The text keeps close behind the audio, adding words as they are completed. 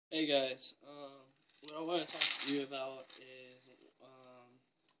Hey guys, what I want to talk to you about is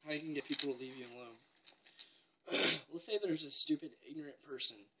how you can get people to leave you alone. Let's say there's a stupid, ignorant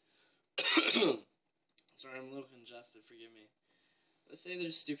person. Sorry, I'm a little congested, forgive me. Let's say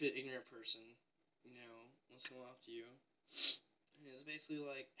there's a stupid, ignorant person, wants to come up to you, and it's basically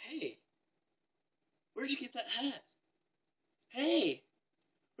like, hey, where'd you get that hat? Hey,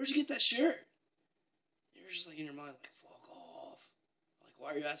 where'd you get that shirt? You're just like in your mind, like, fuck off. Like,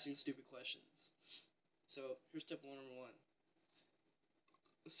 why are you asking stupid questions? So, here's tip number one.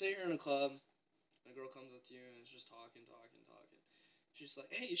 Let's say you're in a club, and a girl comes up to you and is just talking. She's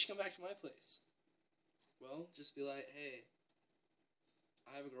like, hey, you should come back to my place. Well, just be like, hey,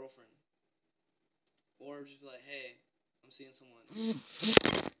 I have a girlfriend. Or just be like, hey, I'm seeing someone.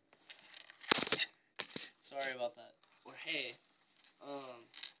 Sorry about that. Or, hey,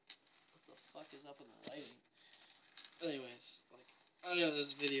 what the fuck is up with the lighting? Anyways, like, I know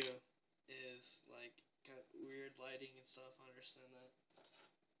this video is, like, got weird lighting and stuff, I understand that.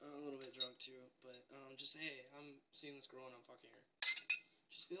 I'm a little bit drunk too, but, just, hey, I'm seeing this girl and I'm fucking her.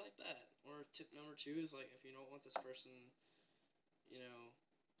 Just be like that. Or tip number two is, like, if you don't want this person,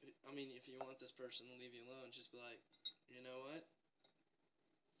 if you want this person to leave you alone, just be like, you know what?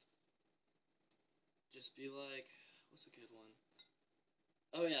 Just be like, what's a good one?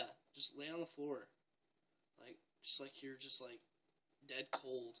 Oh yeah, just lay on the floor. Like, just like you're just like dead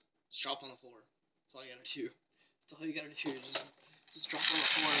cold. Just drop on the floor. That's all you gotta do. That's all you gotta do. Just drop on the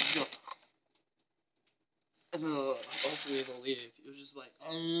floor and just go. And then hopefully they'll leave. You'll just be like,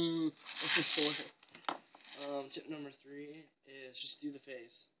 on the floor. Tip number three is just do the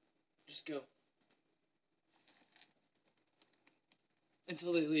face. Just go.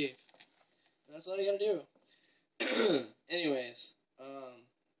 Until they leave. That's all you gotta do. Anyways,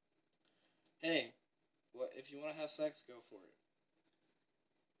 hey, if you wanna have sex, go for it.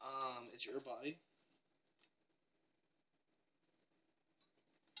 It's your body.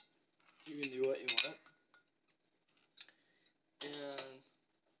 You can do what you want. And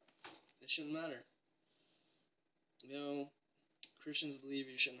it shouldn't matter. Christians believe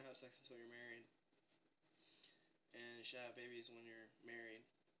you shouldn't have sex until you're married. And you should have babies when you're married.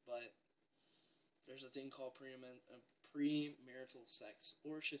 But there's a thing called premarital sex.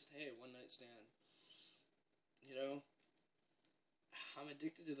 Or it's just, hey, one night stand. I'm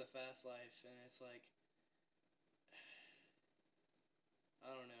addicted to the fast life, and it's like,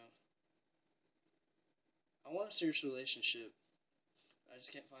 I don't know. I want a serious relationship. I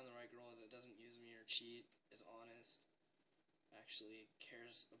just can't find the right girl that doesn't use me or cheat, is honest, actually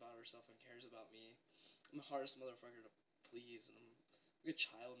cares about herself and cares about me. I'm the hardest motherfucker to please, and I'm like a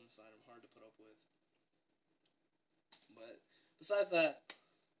child inside. I'm hard to put up with. But besides that,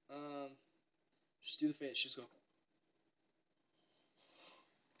 just do the face. Just go.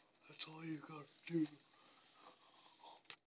 That's all you gotta do.